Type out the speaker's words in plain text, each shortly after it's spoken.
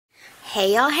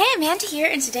Hey y'all, hey, Amanda here,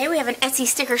 and today we have an Etsy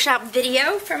sticker shop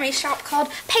video from a shop called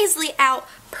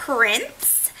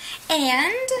PaisleyOwlPrints,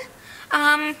 and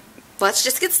let's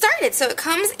just get started. So it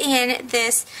comes in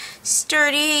this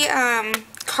sturdy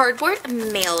cardboard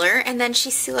mailer, and then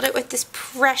she sealed it with this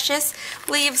precious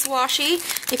leaves washi.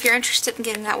 If you're interested in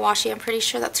getting that washi, I'm pretty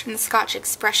sure that's from the Scotch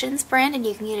Expressions brand, and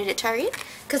you can get it at Target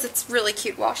because it's really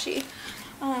cute washi.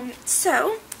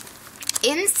 So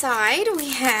inside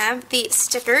we have the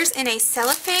stickers in a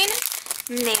cellophane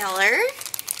mailer.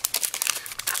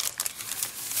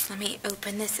 Let me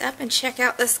open this up and check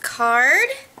out this card.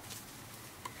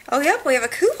 Oh yep, we have a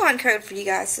coupon code for you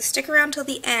guys, so stick around till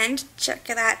the end. Check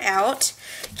that out.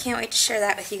 Can't wait to share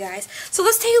that with you guys. So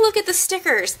let's take a look at the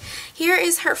stickers. Here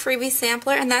is her freebie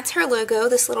sampler, and that's her logo,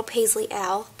 this little Paisley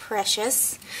Owl,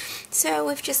 precious. So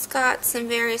we've just got some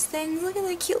various things. Look at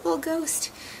that cute little ghost.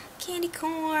 Candy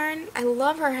corn. I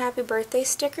love her happy birthday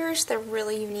stickers. They're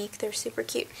really unique. They're super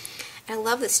cute. And I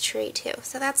love this tree too.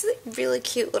 So that's a really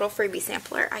cute little freebie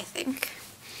sampler, I think.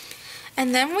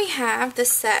 And then we have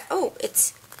this set. Oh,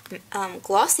 it's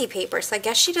glossy paper. So I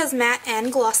guess she does matte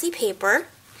and glossy paper.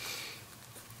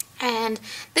 And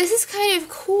this is kind of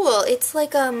cool. It's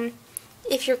like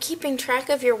if you're keeping track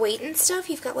of your weight and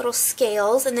stuff, you've got little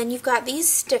scales, and then you've got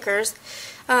these stickers.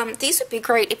 These would be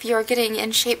great if you're getting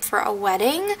in shape for a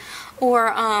wedding,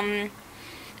 or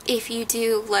if you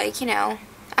do, like, you know,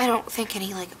 I don't think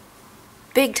any, like,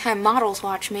 big-time models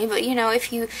watch me, but, you know,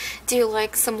 if you do,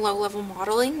 like, some low-level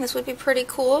modeling, this would be pretty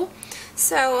cool.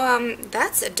 So,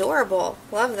 that's adorable.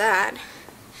 Love that.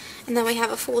 And then we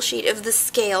have a full sheet of the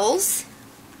scales.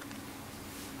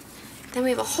 Then we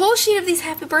have a whole sheet of these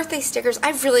happy birthday stickers.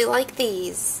 I really like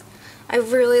these. I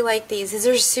really like these. These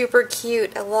are super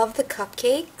cute. I love the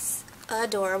cupcakes.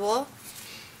 Adorable.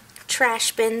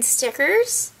 Trash bin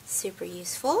stickers. Super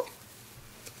useful.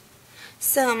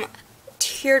 Some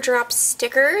teardrop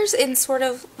stickers in sort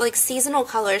of like seasonal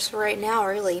colors for right now,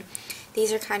 really.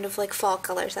 These are kind of like fall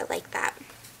colors. I like that.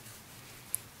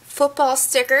 Football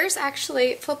stickers.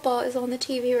 Actually, football is on the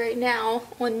TV right now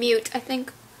on mute. I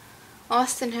think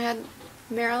Austin had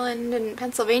Maryland and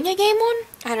Pennsylvania game on?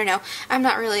 I don't know. I'm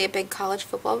not really a big college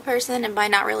football person, and by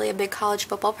not really a big college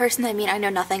football person, I mean I know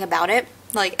nothing about it,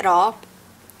 like, at all.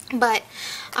 But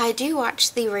I do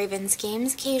watch the Ravens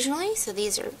games occasionally, so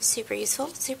these are super useful,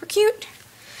 super cute.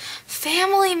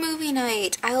 Family movie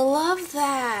night. I love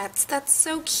that. That's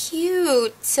so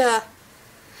cute.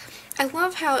 I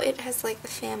love how it has, like, the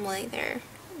family there.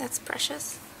 That's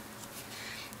precious.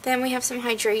 Then we have some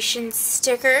hydration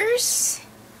stickers.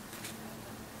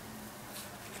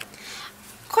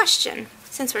 Question,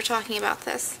 since we're talking about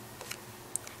this.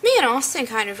 Me and Austin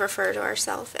kind of refer to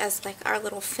ourselves as, like, our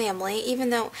little family, even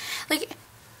though, like,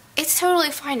 it's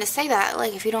totally fine to say that,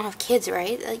 like, if you don't have kids,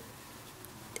 right? Like,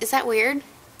 is that weird?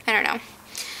 I don't know.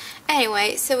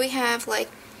 Anyway, so we have, like,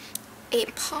 a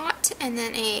pot and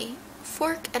then a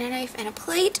fork and a knife and a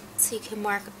plate, so you can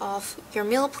mark off your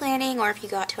meal planning, or if you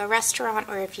go out to a restaurant,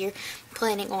 or if you're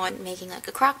planning on making, like,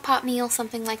 a crock pot meal,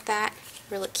 something like that.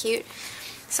 Really cute.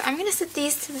 So I'm going to set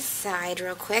these to the side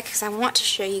real quick because I want to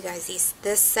show you guys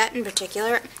this set in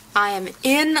particular I am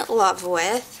in love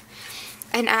with.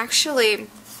 And actually,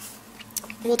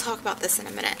 we'll talk about this in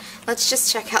a minute. Let's just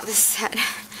check out this set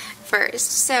first.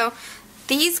 So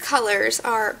these colors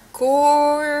are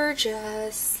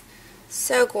gorgeous.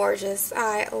 So gorgeous.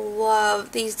 I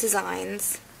love these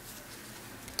designs.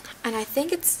 And I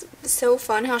think it's so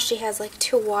fun how she has, like,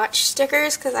 to watch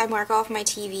stickers because I mark off my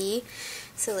TV.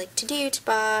 So, like, to do, to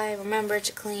buy, remember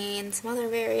to clean, some other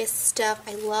various stuff.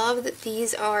 I love that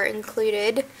these are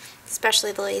included,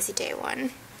 especially the Lazy Day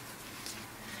one.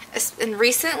 And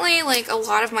recently, like, a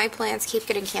lot of my plans keep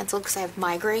getting canceled because I have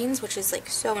migraines, which is, like,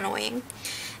 so annoying.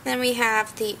 Then we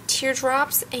have the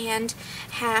teardrops and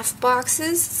half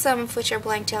boxes, some of which are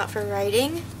blanked out for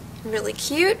writing. Really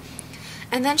cute.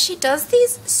 And then she does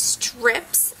these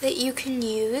strips that you can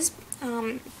use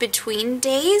between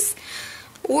days.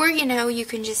 Or, you know, you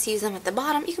can just use them at the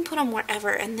bottom. You can put them wherever.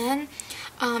 And then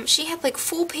she had, like,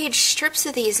 full-page strips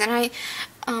of these. And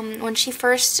when she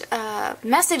first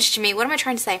messaged me, what am I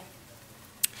trying to say?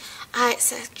 I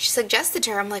suggested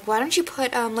to her, I'm like, why don't you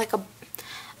put, like,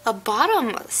 a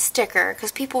bottom sticker?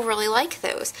 Because people really like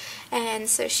those. And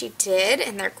so she did,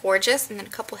 and they're gorgeous. And then a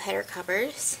couple header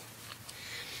covers.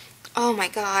 Oh my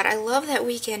god, I love that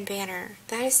weekend banner.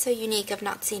 That is so unique. I've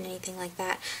not seen anything like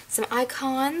that. Some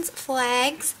icons,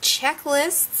 flags,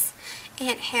 checklists,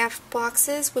 and half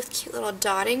boxes with cute little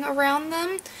dotting around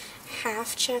them.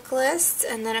 Half checklists,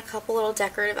 and then a couple little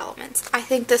decorative elements. I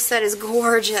think this set is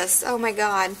gorgeous. Oh my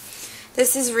god.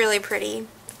 This is really pretty.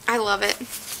 I love it.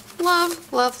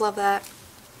 Love, love, love that.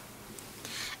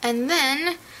 And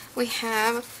then we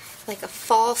have like a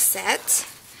fall set.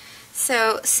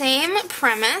 So same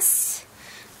premise.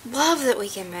 Love that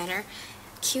weekend banner.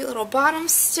 Cute little bottom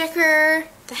sticker,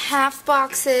 the half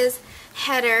boxes,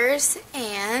 headers,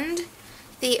 and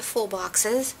the full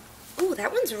boxes. Ooh,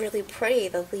 that one's really pretty.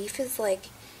 The leaf is like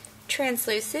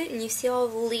translucent and you see all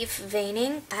the leaf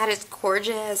veining. That is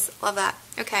gorgeous. Love that.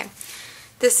 Okay.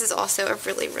 This is also a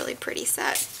really, really pretty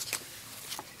set.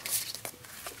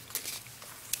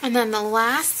 And then the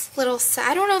last little set,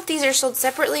 I don't know if these are sold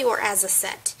separately or as a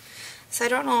set, so I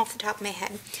don't know off the top of my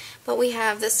head. But we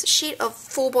have this sheet of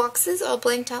full boxes all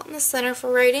blanked out in the center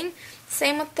for writing.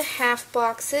 Same with the half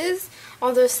boxes,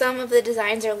 although some of the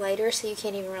designs are lighter so you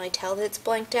can't even really tell that it's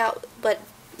blanked out, but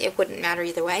it wouldn't matter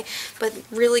either way. But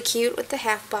really cute with the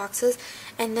half boxes.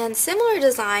 And then similar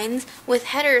designs with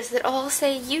headers that all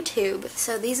say YouTube.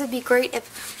 So these would be great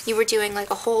if you were doing like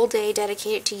a whole day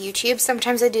dedicated to YouTube.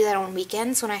 Sometimes I do that on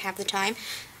weekends when I have the time.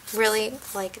 Really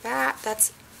like that.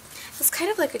 That's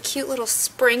kind of like a cute little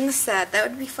spring set. That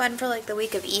would be fun for like the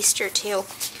week of Easter too.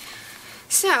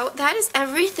 So that is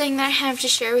everything that I have to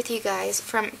share with you guys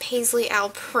from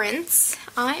PaisleyOwlPrints.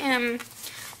 I am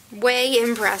way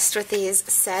impressed with these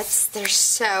sets. They're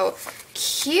so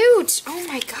cute. Oh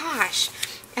my gosh.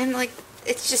 And like,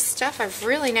 it's just stuff I've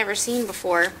really never seen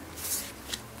before.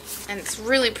 And it's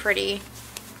really pretty.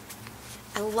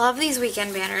 I love these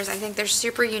weekend banners. I think they're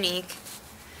super unique.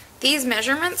 These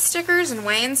measurement stickers and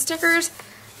weigh-in stickers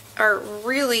are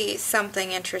really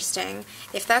something interesting.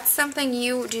 If that's something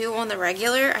you do on the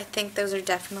regular, I think those are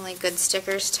definitely good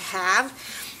stickers to have.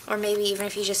 Or maybe even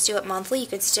if you just do it monthly, you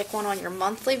could stick one on your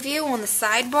monthly view on the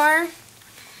sidebar.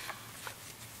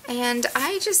 And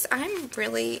I'm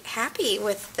really happy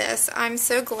with this. I'm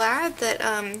so glad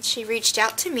that she reached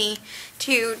out to me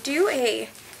to do a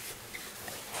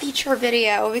feature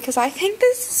video because I think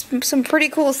this is some pretty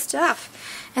cool stuff.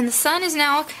 And the sun is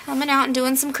now coming out and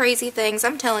doing some crazy things.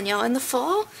 I'm telling y'all, in the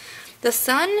fall, the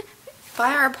sun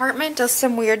by our apartment does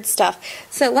some weird stuff.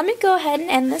 So let me go ahead and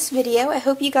end this video. I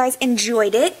hope you guys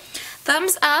enjoyed it.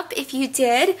 Thumbs up if you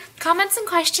did. Comments and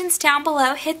questions down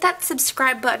below. Hit that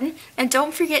subscribe button. And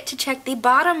don't forget to check the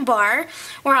bottom bar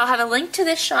where I'll have a link to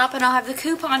this shop and I'll have the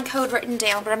coupon code written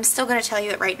down, but I'm still going to tell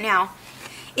you it right now.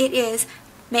 It is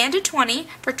Manda20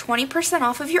 for 20%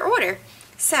 off of your order.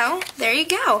 So, there you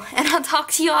go. And I'll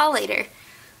talk to you all later.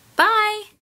 Bye!